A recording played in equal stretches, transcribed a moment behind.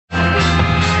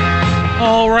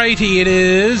All righty, it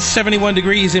is 71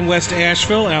 degrees in West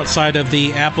Asheville outside of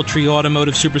the Apple Tree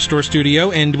Automotive Superstore studio.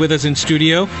 And with us in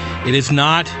studio, it is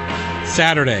not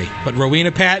Saturday, but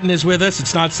Rowena Patton is with us.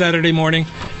 It's not Saturday morning.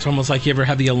 It's almost like you ever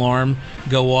have the alarm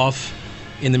go off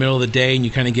in the middle of the day and you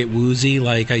kind of get woozy,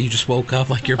 like you just woke up,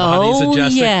 like your body's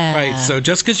adjusting. Yeah. Right, so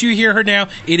just because you hear her now,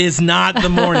 it is not the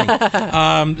morning.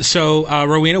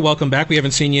 Rowena, welcome back. We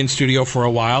haven't seen you in studio for a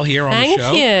while here on the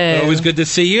show. Thank you. Always good to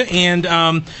see you. And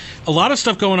a lot of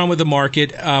stuff going on with the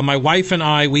market. My wife and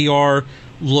I, we are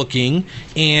looking,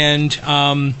 and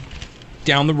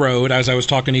down the road, as I was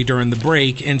talking to you during the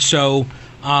break, and so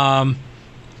the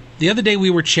other day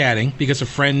we were chatting because a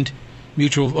friend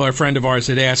of ours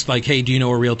had asked, like, hey, do you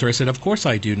know a realtor? I said, of course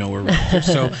I do know a realtor.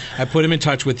 So I put him in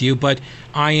touch with you, but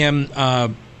I am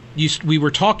we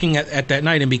were talking at that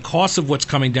night, and because of what's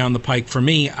coming down the pike for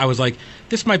me, I was like,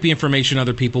 this might be information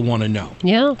other people want to know.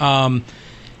 Yeah.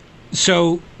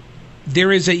 So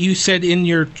there is you said in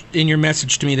your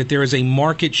message to me that there is a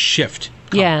market shift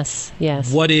coming. Yes.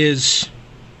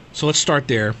 So let's start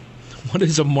there. What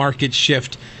is a market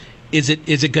shift? Is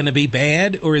it going to be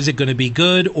bad, or is it going to be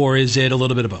good, or is it a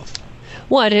little bit of both?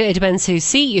 Well, it depends whose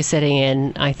seat you're sitting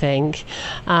in, I think.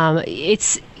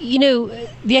 It's,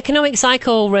 the economic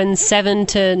cycle runs 7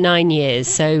 to 9 years.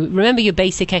 So remember your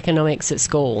basic economics at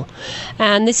school.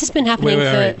 And this has been happening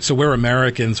Wait. So we're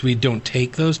Americans. We don't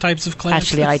take those types of classes?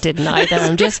 Actually, I didn't either.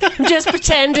 I'm just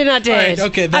pretending I did. Right,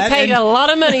 okay, I paid a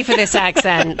lot of money for this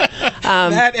accent.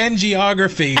 That and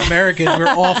geography. Americans, we're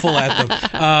awful at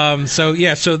them. So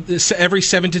this, every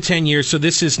 7 to 10 years. So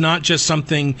this is not just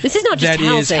something This is not just that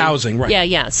is housing. Right.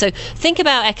 Yeah. So think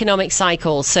about economic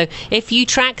cycles. So if you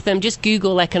track them, just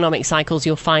Google economic cycles,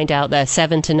 you'll find out they're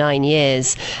 7 to 9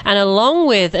 years. And along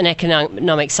with an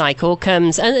economic cycle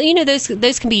comes, and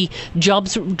those can be job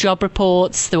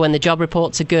reports. When the job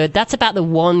reports are good, that's about the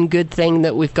one good thing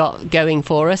that we've got going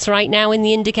for us right now in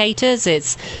the indicators.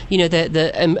 It's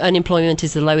the unemployment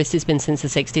is the lowest it's been since the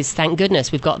 60s. Thank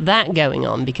goodness we've got that going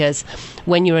on, because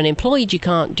when you're unemployed, you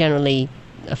can't generally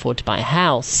afford to buy a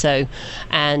house, and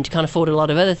you can't afford a lot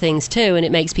of other things too, and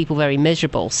it makes people very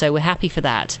miserable. So we're happy for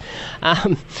that.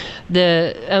 And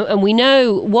we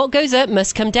know what goes up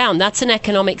must come down. That's an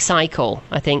economic cycle.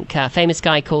 I think a famous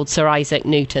guy called Sir Isaac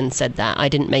Newton said that. I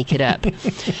didn't make it up.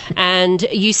 And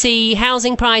you see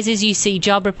housing prices, you see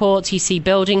job reports, you see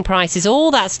building prices, all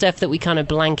that stuff that we kind of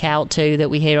blank out to, that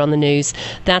we hear on the news.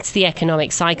 That's the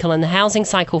economic cycle, and the housing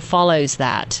cycle follows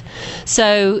that.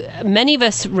 So many of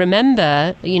us remember,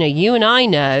 you and I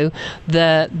know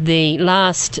the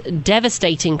last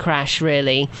devastating crash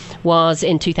really was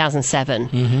in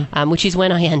 2007, which is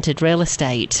when I entered real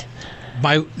estate.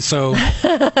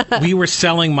 We were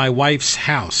selling my wife's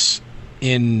house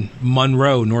in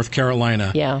Monroe, North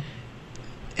Carolina. Yeah.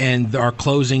 And our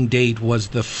closing date was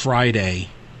the Friday.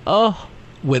 Oh.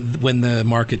 When the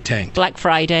market tanked. Black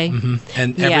Friday. Mm-hmm.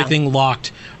 And everything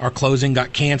locked. Our closing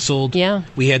got canceled. Yeah.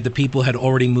 We had the people had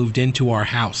already moved into our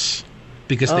house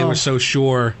because they were so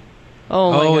sure.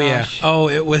 Oh, my gosh. Yeah. Oh,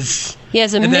 it was... Yeah, it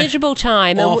was a miserable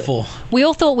time. Awful. We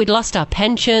all thought we'd lost our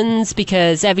pensions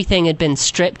because everything had been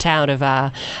stripped out of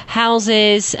our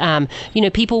houses.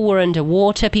 People were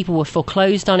underwater. People were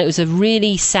foreclosed on. It was a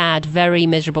really sad, very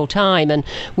miserable time. And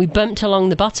we bumped along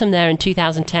the bottom there in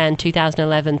 2010,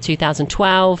 2011,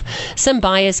 2012. Some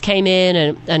buyers came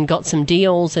in and got some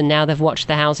deals, and now they've watched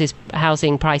the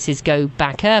housing prices go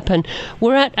back up. And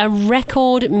we're at a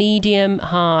record median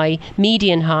high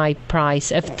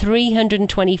price of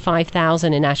 $325,000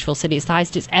 in Asheville City. It's the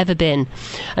highest it's ever been,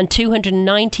 and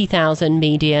 $290,000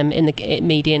 median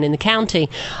in the county.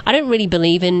 I don't really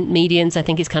believe in medians. I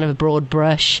think it's kind of a broad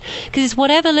brush, because it's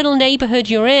whatever little neighborhood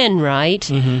you're in, right?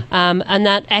 Mm-hmm. And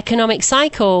that economic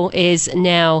cycle is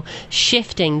now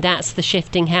shifting. That's the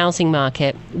shifting housing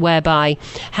market, whereby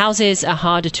houses are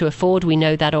harder to afford. We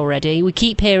know that already. We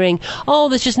keep hearing,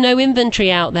 there's just no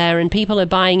inventory out there and people are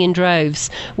buying in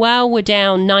droves. Well, we're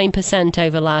down 9%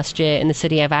 over last year in the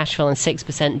city of Asheville, and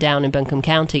 6% down in Buncombe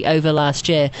County over last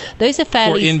year. Those are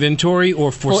fairly... For inventory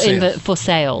or for sales? For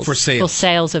sales. For sales. For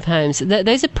sales of homes.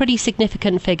 Those are pretty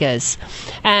significant figures.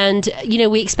 And,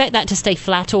 we expect that to stay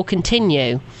flat or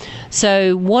continue.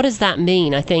 So what does that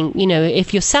mean? I think,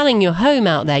 if you're selling your home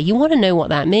out there, you want to know what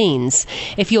that means.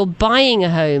 If you're buying a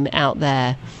home out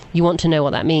there, you want to know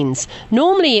what that means.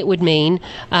 Normally it would mean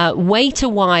wait a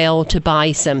while to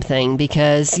buy something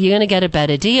because you're going to get a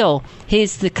better deal.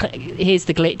 Here's the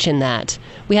glitch in that.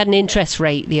 We had an interest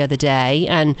rate the other day,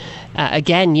 and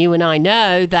again, you and I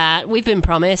know that we've been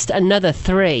promised another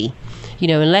 3.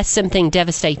 unless something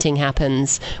devastating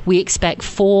happens, we expect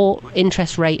 4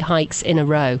 interest rate hikes in a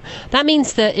row. That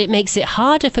means that it makes it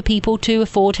harder for people to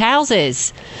afford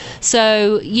houses.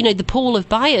 So, the pool of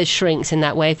buyers shrinks in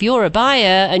that way. If you're a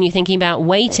buyer and you're thinking about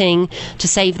waiting to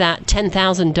save that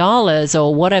 $10,000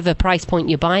 or whatever price point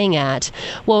you're buying at,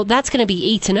 well, that's going to be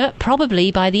eaten up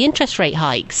probably by the interest rate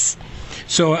hikes.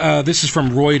 So this is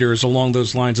from Reuters along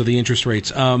those lines of the interest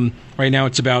rates. Right now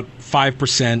it's about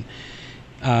 5%.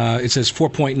 It says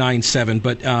 4.97,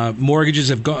 but mortgages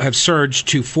have surged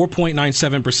to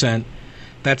 4.97%.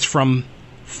 That's from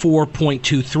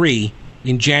 4.23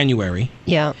 in January.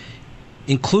 Yeah.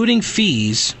 Including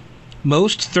fees,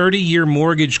 most 30-year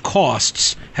mortgage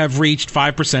costs have reached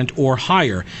 5% or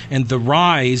higher, and the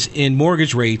rise in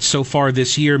mortgage rates so far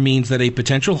this year means that a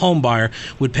potential home buyer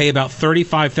would pay about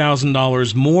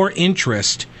 $35,000 more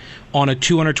interest on a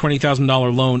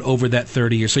 $220,000 loan over that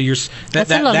 30 years. So that's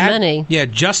a lot of money. Yeah,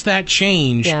 just that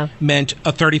change meant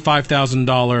a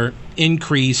 $35,000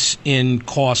 increase in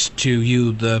cost to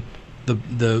you, the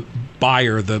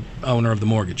buyer, the owner of the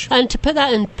mortgage. And to put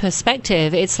that in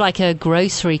perspective, it's like a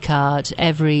grocery cart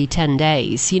every 10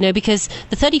 days, because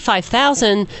the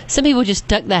 35,000, some people just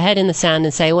duck their head in the sand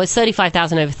and say, well, it's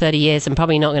 35,000 over 30 years. I'm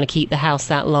probably not going to keep the house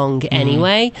that long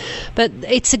anyway. But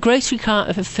it's a grocery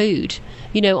cart of food.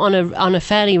 On a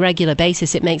fairly regular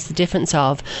basis, it makes the difference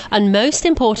of. And most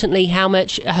importantly, how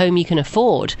much a home you can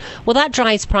afford. Well, that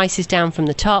drives prices down from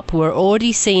the top. We're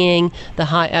already seeing the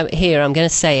high, here, I'm going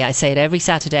to say, I say it every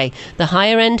Saturday, the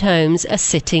higher end homes are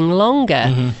sitting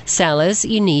longer. Sellers,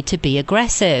 you need to be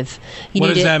aggressive.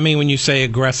 What does that mean when you say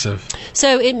aggressive?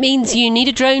 So it means you need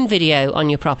a drone video on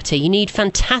your property. You need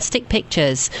fantastic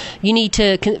pictures. You need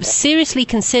to seriously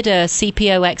consider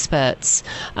CPO experts.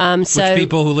 Which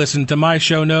people who listen to my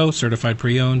show know, certified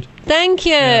pre-owned. Thank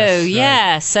you.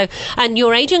 Yes. Right. So, and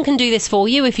your agent can do this for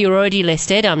you if you're already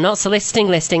listed. I'm not soliciting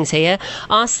listings here.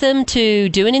 Ask them to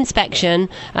do an inspection,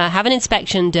 have an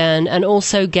inspection done, and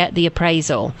also get the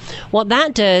appraisal. What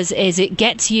that does is it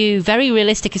gets you very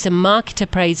realistic. It's a market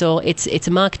appraisal. It's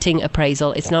a marketing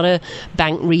appraisal. It's not a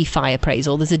bank refi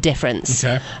appraisal. There's a difference.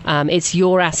 Okay. It's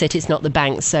your asset. It's not the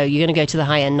bank's. So you're going to go to the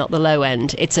high end, not the low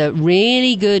end. It's a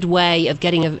really good way of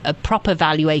getting a proper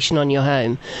valuation on your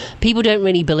home. People don't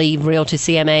really believe realtor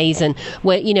CMAs, and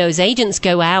as agents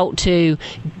go out to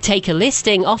take a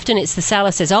listing, often it's the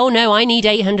seller says, oh no, I need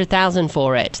 $800,000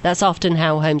 for it. That's often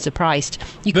how homes are priced.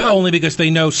 But only because they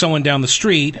know someone down the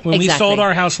street. When we sold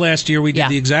our house last year, we did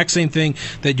the exact same thing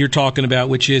that you're talking about,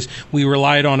 which is we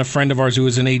relied on a friend of ours who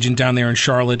was an agent down there in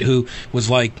Charlotte who was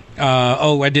like,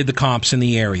 I did the comps in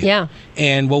the area. Yeah.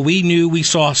 And we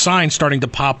saw signs starting to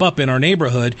pop up in our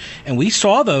neighborhood, and we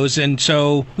saw those, and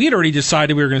so we had already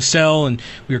decided we were going to sell, and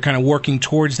we were kind of working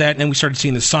towards that, and then we started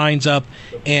seeing the signs up,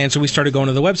 and so we started going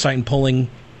to the website and pulling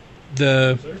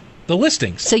the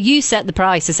listings. So you set the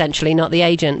price, essentially, not the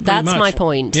agent. That's my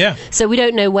point. Yeah. So we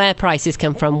don't know where prices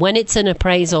come from. When it's an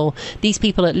appraisal, these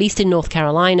people, at least in North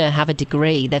Carolina, have a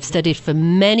degree. They've studied for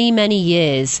many, many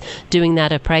years doing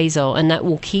that appraisal, and that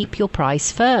will keep your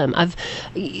price firm.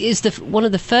 One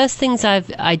of the first things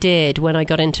I did when I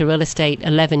got into real estate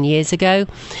 11 years ago,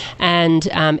 and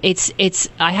I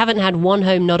haven't had one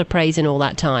home not appraised in all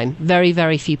that time. Very,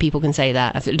 very few people can say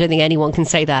that. I don't think anyone can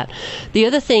say that. The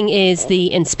other thing is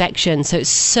the inspection. So it's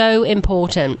so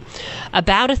important.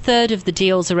 About a third of the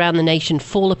deals around the nation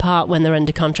fall apart when they're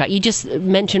under contract. You just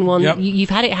mentioned one. Yep.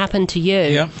 You've had it happen to you.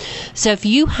 Yep. So if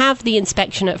you have the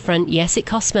inspection up front, yes, it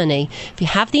costs money. If you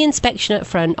have the inspection up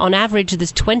front, on average,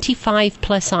 there's 25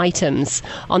 plus items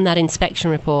on that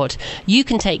inspection report. You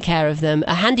can take care of them.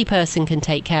 A handy person can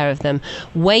take care of them.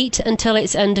 Wait until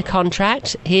it's under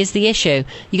contract. Here's the issue.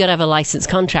 You got to have a licensed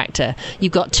contractor.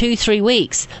 You've got 2-3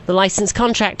 weeks. The licensed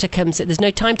contractor comes. There's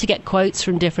no time to get quotes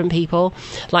from different people.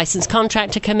 Licensed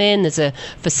contractor come in, there's a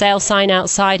for sale sign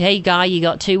outside, hey guy, you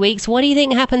got 2 weeks, what do you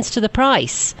think happens to the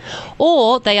price?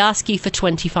 Or they ask you for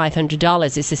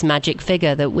 $2,500. It's this magic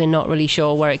figure that we're not really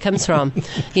sure where it comes from.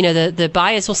 The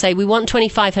buyers will say, we want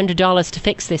 $2,500 to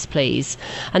fix this, please.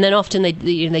 And then often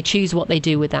they choose what they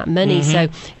do with that money. So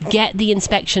get the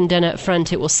inspection done up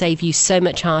front. It will save you so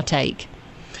much heartache.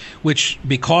 Which,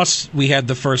 because we had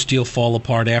the first deal fall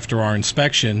apart after our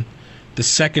inspection, the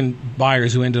second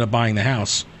buyers who ended up buying the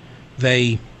house,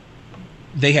 they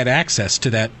had access to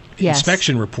that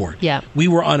inspection report. Yeah. We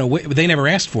were unaware. They never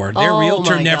asked for it. Their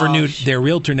realtor never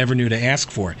knew to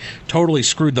ask for it. Totally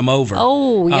screwed them over.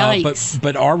 Oh, yikes.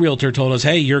 But our realtor told us,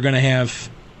 hey, they're going to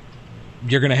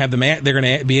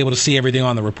be able to see everything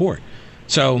on the report.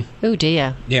 So. Oh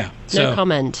dear. Yeah. No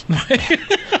comment.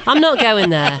 I'm not going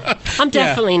there. I'm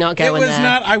definitely not going there. It was there.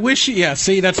 not. I wish. Yeah.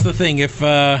 See, that's the thing. If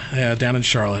down in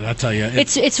Charlotte, I tell you,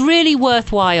 It's really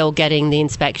worthwhile getting the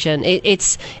inspection.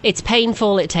 It's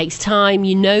painful. It takes time.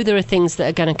 You know there are things that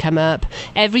are going to come up.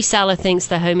 Every seller thinks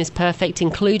their home is perfect,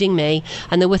 including me,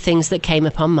 and there were things that came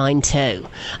up on mine too.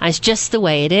 And it's just the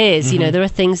way it is. You know, there are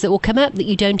things that will come up that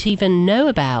you don't even know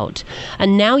about,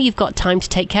 and now you've got time to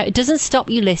take care. It doesn't stop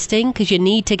you listing because you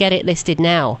need to get it listed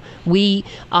now. We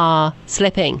are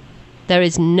slipping. There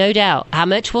is no doubt. How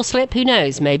much will slip? Who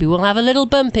knows? Maybe we'll have a little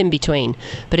bump in between,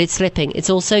 but it's slipping. It's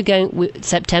also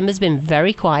September's been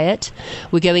very quiet.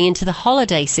 We're going into the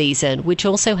holiday season, which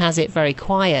also has it very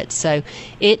quiet. So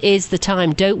it is the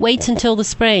time. Don't wait until the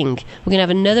spring. We're going to have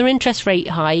another interest rate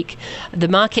hike. The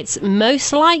market's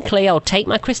most likely, I'll take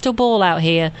my crystal ball out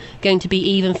here, going to be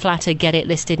even flatter. Get it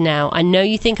listed now. I know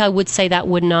you think I would say that,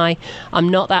 wouldn't I? I'm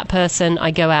not that person.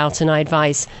 I go out and I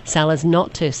advise sellers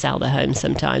not to sell their homes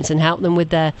sometimes and help them with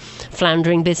their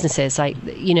floundering businesses. I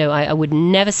would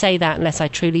never say that unless I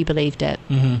truly believed it.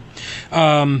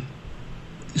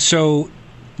 So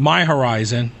my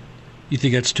horizon, you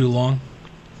think it's too long?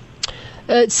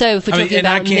 So if we're talking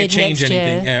about I can't change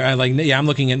anything. Year, I'm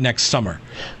looking at next summer.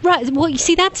 Right. Well, you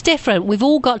see, that's different. We've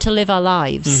all got to live our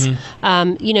lives.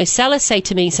 Sellers say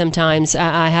to me sometimes,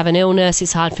 I have an illness,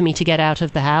 it's hard for me to get out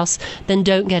of the house. Then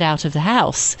don't get out of the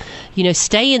house.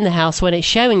 Stay in the house when it's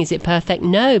showing. Is it perfect?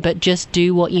 No, but just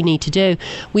do what you need to do.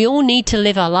 We all need to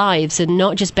live our lives and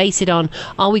not just base it on,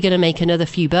 are we going to make another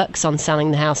few bucks on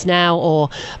selling the house now or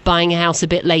buying a house a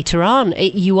bit later on?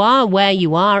 You are where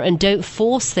you are, and don't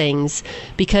force things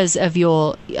because of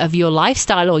your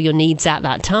lifestyle or your needs at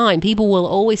that time. People will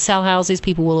always sell houses.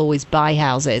 People will always buy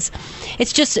houses.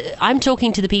 It's just, I'm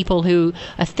talking to the people who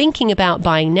are thinking about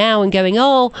buying now and going,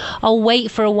 oh, I'll wait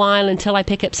for a while until I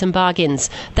pick up some bargains.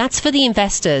 That's for the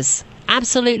investors.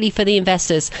 Absolutely for the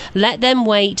investors. Let them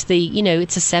wait.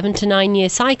 It's a 7 to 9 year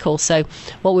cycle. So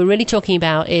what we're really talking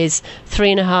about is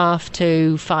 3.5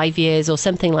 to 5 years or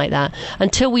something like that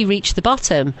until we reach the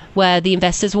bottom where the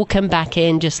investors will come back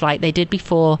in just like they did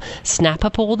before, snap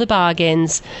up all the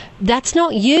bargains. That's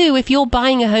not you. If you're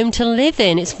buying a home to live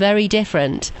in, it's very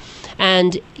different.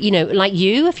 And, like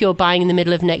if you're buying in the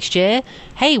middle of next year,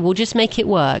 hey, we'll just make it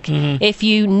work. If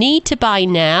you need to buy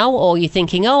now, or you're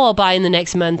thinking, oh, I'll buy in the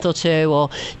next month or two, or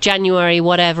January,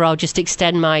 whatever, I'll just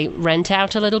extend my rent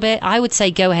out a little bit, I would say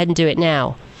go ahead and do it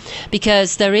now.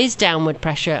 Because there is downward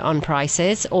pressure on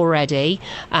prices already.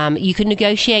 You can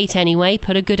negotiate anyway,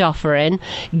 put a good offer in,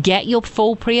 get your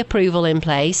full pre-approval in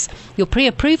place. Your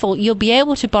pre-approval, you'll be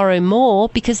able to borrow more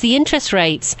because the interest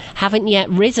rates haven't yet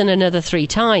risen another 3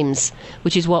 times,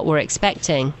 which is what we're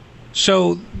expecting.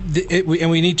 So, and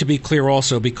we need to be clear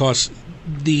also, because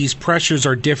these pressures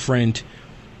are different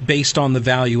based on the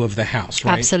value of the house,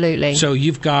 right? Absolutely. So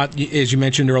you've got, as you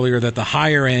mentioned earlier, that the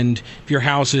higher end, if your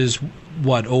house is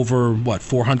over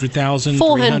 400,000?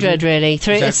 400 really.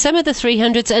 Some of the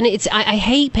 300s, and I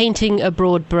hate painting a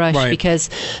broad brush because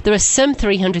there are some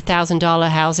 $300,000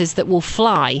 houses that will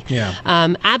fly.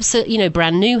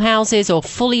 Brand new houses or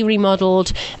fully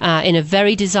remodeled in a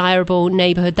very desirable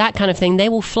neighborhood, that kind of thing. They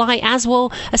will fly, as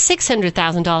will a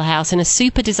 $600,000 house in a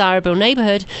super desirable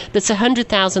neighborhood that's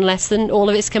 $100,000 less than all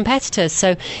of its competitors.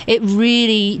 So it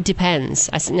really depends.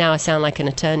 Now I sound like an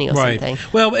attorney or something.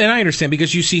 Well, and I understand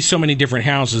because you see so many different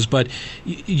houses, but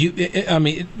you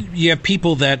have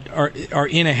people that are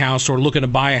in a house or looking to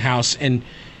buy a house, and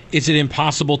is it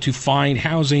impossible to find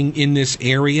housing in this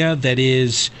area that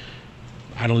is,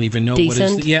 I don't even know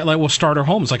decent? What is starter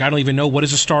homes. Like I don't even know what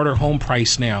is a starter home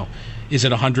price now. Is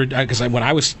it 100? Because when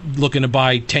I was looking to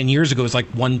buy 10 years ago, it was like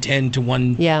 110 to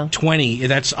 120.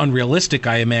 That's unrealistic,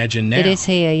 I imagine now. It is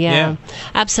here, yeah.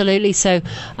 Absolutely. So,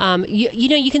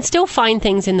 you can still find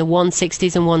things in the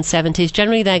 160s and 170s.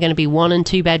 Generally, they're going to be 1 and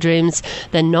 2 bedrooms.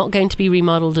 They're not going to be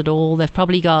remodeled at all. They've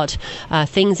probably got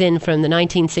things in from the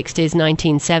 1960s,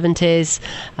 1970s.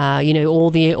 All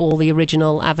the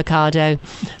original avocado,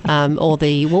 or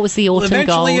what was the autumn gold?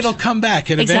 Eventually, it'll come back,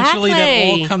 and eventually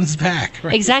that all comes back.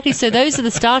 Right? Exactly. So those are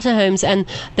the starter homes, and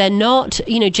they're not,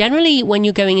 generally when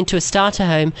you're going into a starter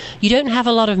home, you don't have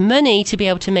a lot of money to be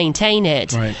able to maintain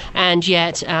it. Right. And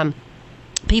yet,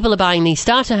 people are buying these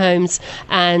starter homes,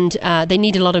 and they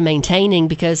need a lot of maintaining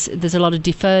because there's a lot of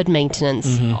deferred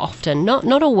maintenance often.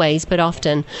 Not always, but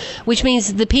often. Which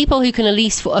means the people who can at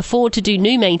least afford to do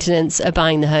new maintenance are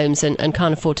buying the homes and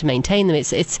can't afford to maintain them.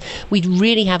 We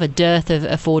really have a dearth of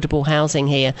affordable housing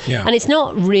here. Yeah. And it's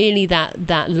not really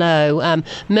that low.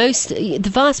 The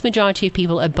vast majority of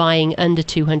people are buying under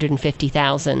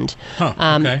 $250,000.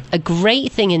 Okay. A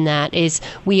great thing in that is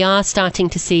we are starting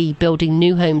to see building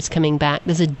new homes coming back.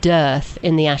 there's a dearth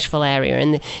in the Asheville area.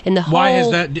 In the whole... Why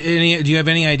is that? Do you have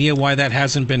any idea why that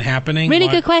hasn't been happening? Really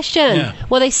good question. Yeah.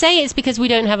 Well, they say it's because we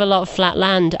don't have a lot of flat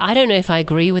land. I don't know if I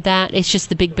agree with that. It's just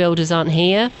the big builders aren't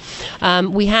here.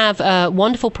 We have a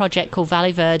wonderful project called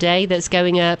Valley Verde that's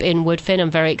going up in Woodfin.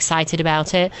 I'm very excited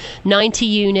about it. 90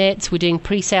 units. We're doing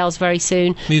pre-sales very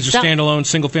soon. These are standalone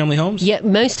single-family homes? Yeah,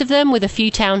 most of them with a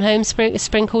few townhomes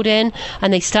sprinkled in,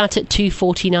 and they start at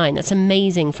 $249. That's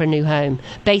amazing for a new home.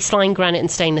 Baseline granite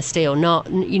and stainless steel.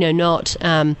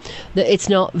 It's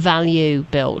not value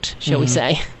built, shall we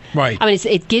say? Right. I mean,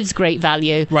 it gives great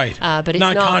value. Right. But it's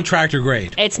not contractor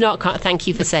grade. It's not. Thank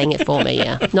you for saying it for me.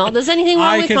 Yeah. Not there's anything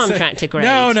wrong with contractor grade.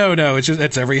 No.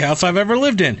 It's every house I've ever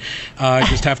lived in. I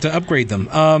just have to upgrade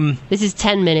them. This is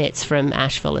 10 minutes from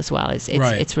Asheville as well.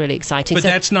 It's really exciting. But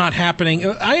that's not happening.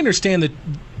 I understand that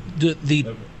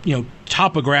the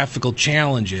topographical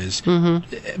challenges,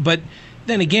 but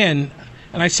then again,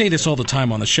 and I say this all the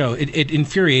time on the show, it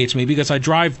infuriates me because I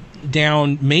drive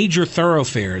down major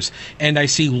thoroughfares and I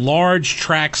see large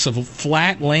tracts of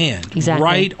flat land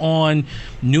right on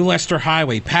New Leicester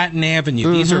Highway, Patton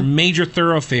Avenue. These are major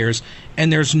thoroughfares,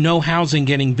 and there's no housing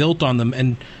getting built on them.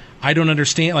 And I don't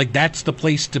understand. Like, that's the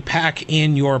place to pack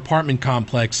in your apartment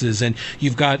complexes. And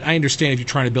I understand if you're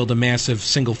trying to build a massive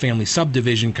single-family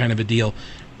subdivision kind of a deal,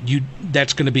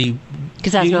 that's going to be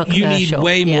because that's not commercial. You need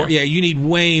way more. Yeah, you need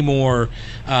way more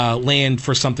land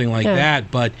for something like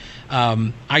that. But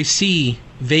I see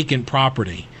vacant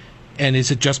property, and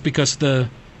is it just because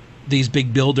these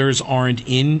big builders aren't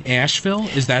in Asheville?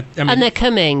 Is that? I mean, and they're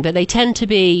coming, but they tend to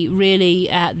be really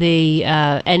at the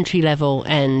entry level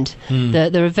end.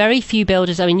 There are very few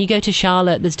builders. I mean, you go to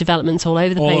Charlotte, there's developments all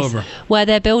over the place where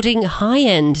they're building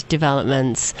high-end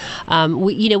developments.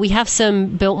 We have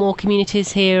some Biltmore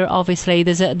communities here. Obviously,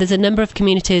 there's a number of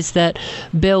communities that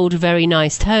build very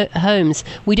nice homes.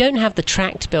 We don't have the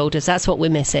tract builders. That's what we're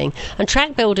missing. And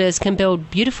tract builders can build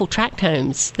beautiful tract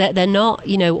homes. They're not,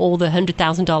 all the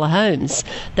 $100,000 homes.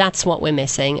 That's what we're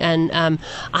missing. And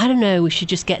I don't know, we should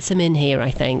just get some in here, I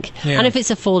think. Yeah. And if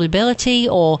it's affordability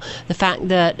or the fact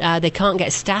that they can't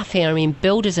get staff here, I mean,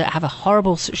 builders have a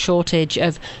horrible shortage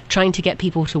of trying to get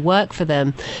people to work for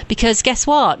them. Because guess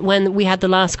what? When we had the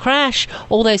last crash,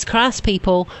 all those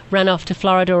craftspeople ran off to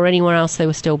Florida or anywhere else they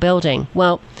were still building.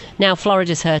 Well, now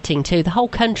Florida's hurting too. The whole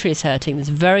country is hurting. There's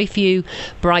very few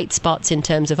bright spots in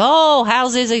terms of,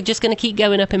 houses are just going to keep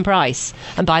going up in price.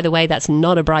 And by the way, that's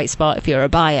not a bright spot if you're a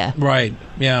buyer. Right.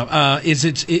 Yeah. Is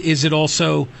it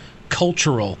also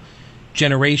cultural,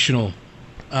 generational,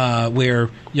 where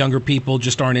younger people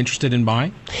just aren't interested in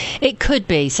buying? It could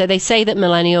be. So they say that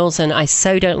millennials, and I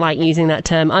so don't like using that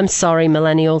term. I'm sorry,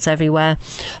 millennials everywhere.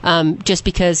 Just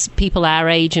because people our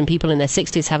age and people in their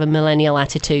 60s have a millennial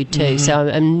attitude too. So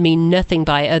I mean nothing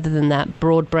by it other than that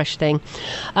broad brush thing.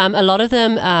 A lot of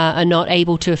them are not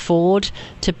able to afford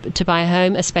to buy a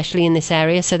home, especially in this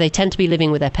area. So they tend to be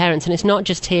living with their parents. And it's not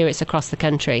just here, it's across the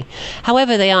country.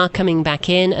 However, they are coming back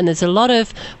in, and there's a lot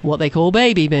of what they call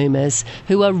baby boomers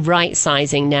who are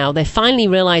right-sizing now. They finally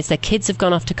realised their kids have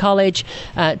gone off to college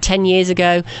 10 years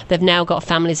ago. They've now got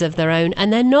families of their own,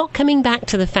 and they're not coming back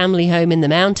to the family home in the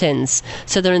mountains.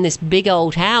 So they're in this big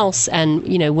old house and,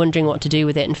 wondering what to do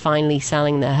with it and finally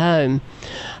selling their home.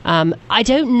 I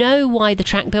don't know why the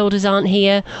tract builders aren't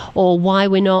here or why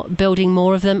we're not building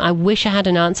more of them. I wish I had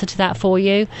an answer to that for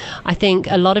you. I think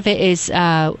a lot of it is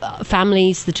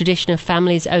families, the tradition of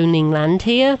families owning land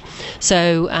here.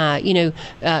 So,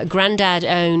 Granddad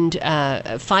owned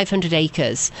 500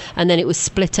 acres, and then it was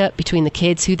split up between the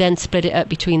kids, who then split it up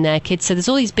between their kids. So there's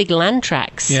all these big land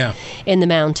tracts in the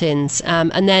mountains,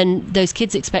 and then those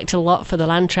kids expect a lot for the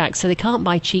land tracts, so they can't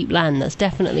buy cheap land. That's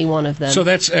definitely one of them. So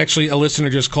that's actually a listener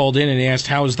just called in and asked,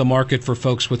 how is the market for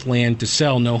folks with land to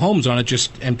sell? No homes on it,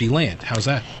 just empty land. How's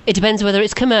that? It depends whether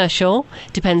it's commercial,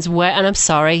 depends where, and I'm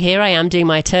sorry, here I am doing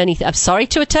my attorney. I'm sorry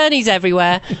to attorneys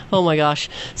everywhere. Oh my gosh.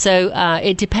 So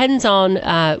it depends on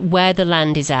where the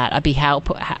land is at. I'd be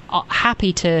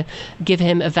happy to give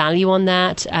him a value on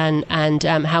that and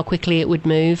how quickly it would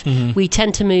move. We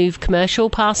tend to move commercial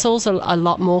parcels a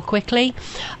lot more quickly.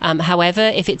 However,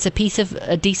 if it's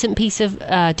a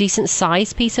decent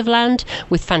size piece of land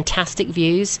with fantastic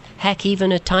views, heck,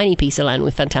 even a tiny piece of land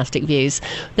with fantastic views,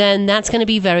 then that's going to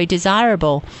be very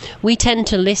desirable. We tend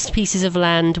to list pieces of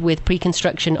land with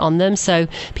pre-construction on them so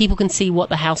people can see what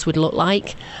the house would look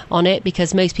like on it,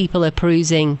 because most people are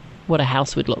perusing what a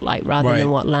house would look like rather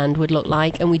than what land would look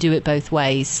like, and we do it both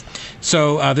ways.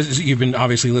 So you've been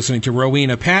obviously listening to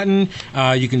Rowena Patton.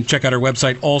 You can check out her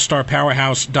website,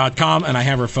 allstarpowerhouse.com, and I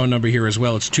have her phone number here as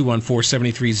well. It's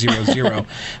 214-7300.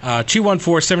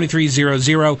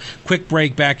 214-7300. Quick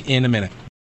break, back in a minute.